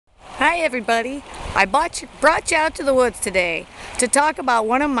Hi everybody, I brought you out to the woods today to talk about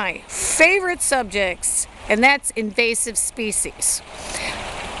one of my favorite subjects, and that's invasive species.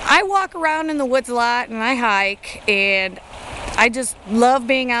 I walk around in the woods a lot and I hike, and I just love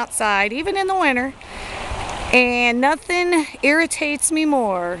being outside even in the winter, and nothing irritates me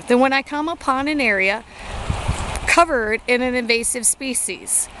more than when I come upon an area covered in an invasive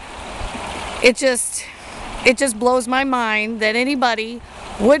species. It just blows my mind that anybody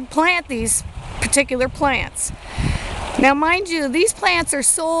would plant these particular plants. Now mind you, these plants are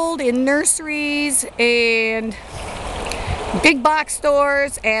sold in nurseries and big box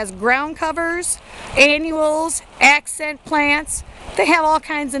stores as ground covers, annuals, accent plants. They have all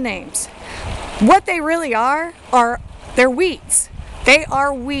kinds of names. What they really are they're weeds. They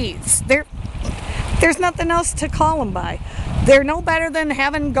are weeds. There's nothing else to call them by. They're no better than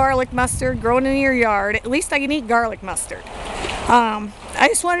having garlic mustard growing in your yard. At least I can eat garlic mustard. I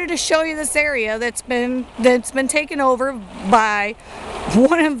just wanted to show you this area that's been taken over by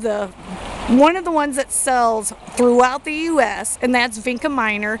one of the ones that sells throughout the U.S., and that's Vinca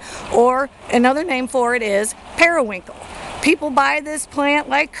minor, or another name for it is Periwinkle. People buy this plant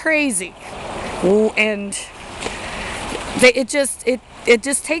like crazy, and it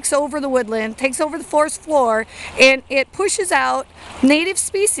just takes over the woodland, takes over the forest floor, and it pushes out native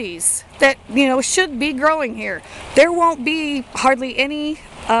species that, you know, should be growing here. There won't be hardly any,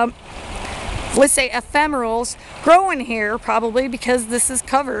 let's say, ephemerals growing here, probably because this is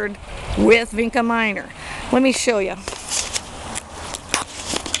covered with Vinca minor. Let me show you.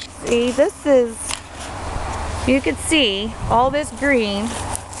 See, this is, you can see all this green.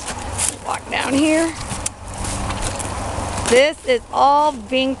 Walk down here. This is all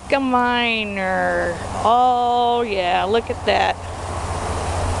Vinca minor. Oh yeah, look at that.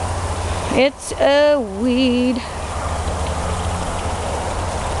 It's a weed.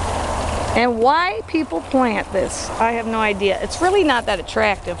 And why people plant this, I have no idea. It's really not that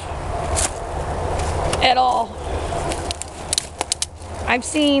attractive at all. I've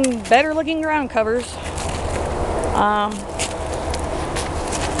seen better looking ground covers.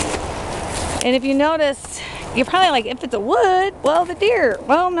 And if you notice, you're probably like, if it's a wood, well, the deer.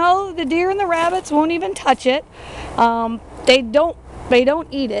 Well, no, the deer and the rabbits won't even touch it. They don't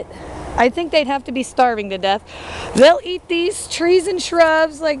eat it. I think they'd have to be starving to death. They'll eat these trees and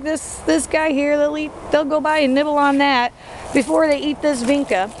shrubs like this guy here. They'll go by and nibble on that before they eat this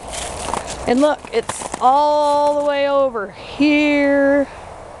Vinca. And look, it's all the way over here.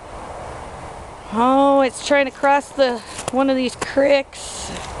 Oh, it's trying to cross one of these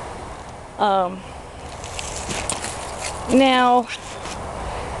creeks. Now,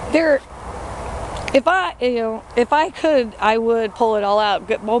 if I could, I would pull it all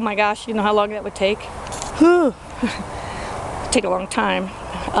out. Oh my gosh, you know how long that would take? Whew. Take a long time.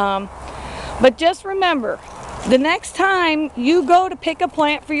 But just remember, the next time you go to pick a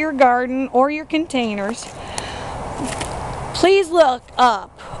plant for your garden or your containers, please look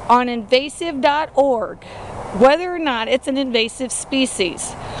up on invasive.org whether or not it's an invasive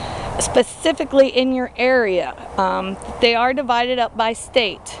species, specifically in your area. They are divided up by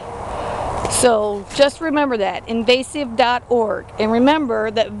state. So just remember that, invasive.org. And remember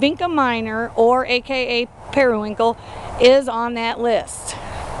that Vinca minor, or aka Periwinkle, is on that list.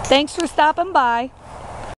 Thanks for stopping by.